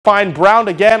Find Brown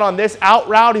again on this out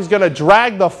route. He's going to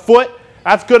drag the foot.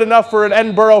 That's good enough for an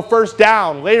Edinboro first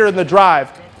down later in the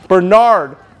drive.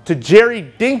 Bernard to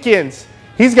Jerry Dinkins.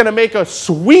 He's going to make a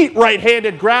sweet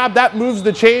right-handed grab. That moves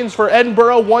the chains for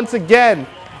Edinboro once again.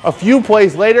 A few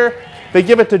plays later, they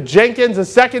give it to Jenkins a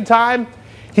second time.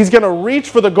 He's going to reach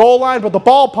for the goal line, but the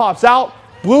ball pops out.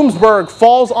 Bloomsburg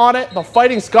falls on it. The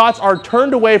Fighting Scots are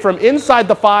turned away from inside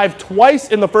the 5 twice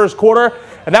in the first quarter,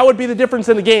 and that would be the difference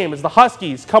in the game as the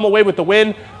Huskies come away with the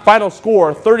win. Final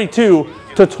score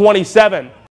 32-27.